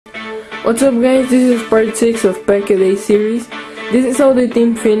What's up guys, this is part 6 of Pack a Day series. This is how the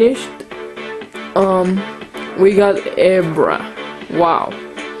team finished. We got Ebra. Wow.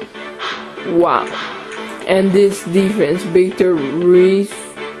 And this defense, Victor Ruiz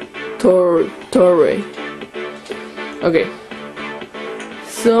Torre. Okay.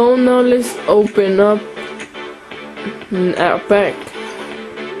 So now let's open up a pack.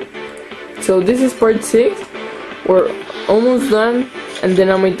 So this is part 6. We're almost done, and then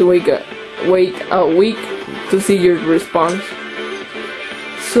I'm going to wait a week to see your response.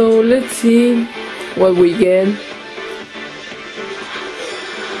 So let's see what we get.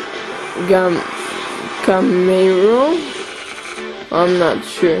 Camero, I'm not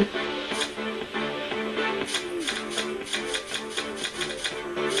sure.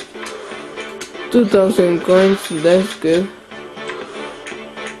 $2,000 coins, that's good.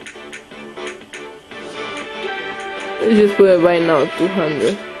 Let's just put it right now,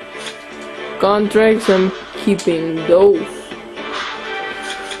 200. Contracts, I'm keeping those.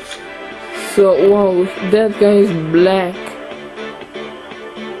 So, wow, that guy is black.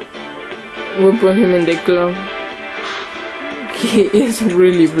 We'll put him in the club. He is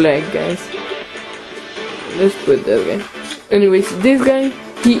really black, guys. Let's put that guy. Anyways, this guy,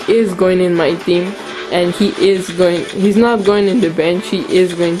 he is going in my team. And he's not going in the bench, he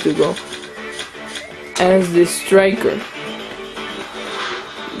is going to go as the striker,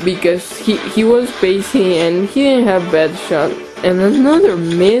 because he was pacing and he didn't have bad shot. And another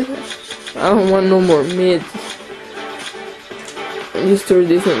mid, I don't want no more mids. Just throw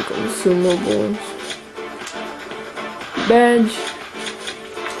this in consumables, badge,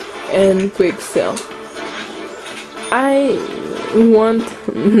 and quick sell. I want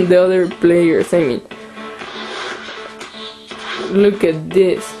the other players. I mean, look at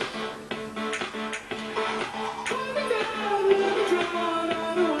this.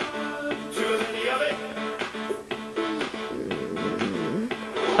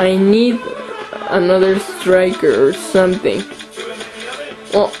 I need another striker or something.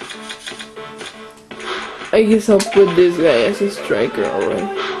 Well, I guess I'll put this guy as a striker already.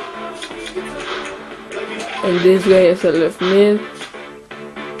 And this guy as a left mid.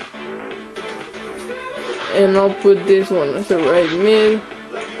 And I'll put this one as a right mid.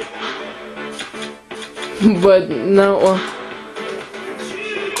 But now,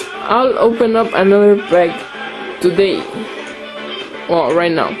 I'll open up another pack today. Well,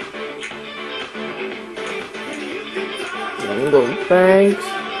 right now. Go packs.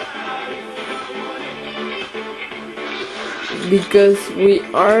 Because we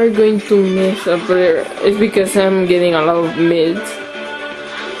are going to miss a player. It's because I'm getting a lot of mids.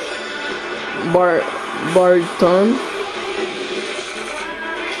 Barton.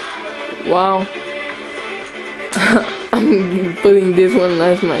 Wow. I'm putting this one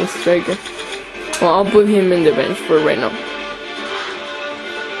as my striker. Well, I'll put him in the bench for right now.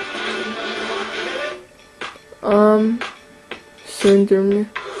 Center mid.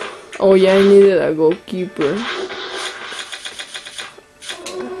 Oh yeah, I needed a goalkeeper.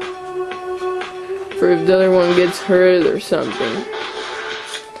 For if the other one gets hurt or something.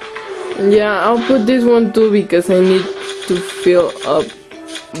 And yeah, I'll put this one too because I need to fill up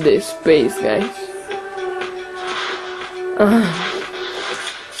this space, guys.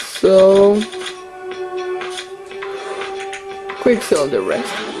 So quick sell the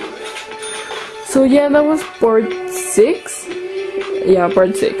rest. So yeah, that was part 6. Yeah,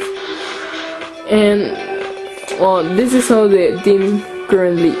 part 6. And well, this is how the team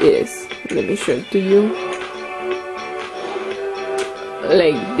currently is. Let me show it to you.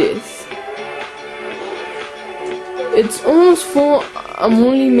 Like this. It's almost full. I'm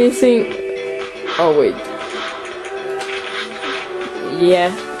only missing. Oh wait. Yeah,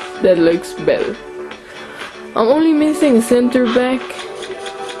 that looks better. I'm only missing a center back.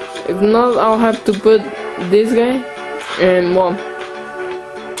 If not, I'll have to put this guy. And well,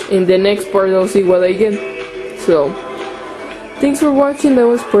 in the next part I'll see what I get. So thanks for watching. That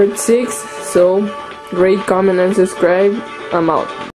was part 6. So rate, comment, and subscribe. I'm out.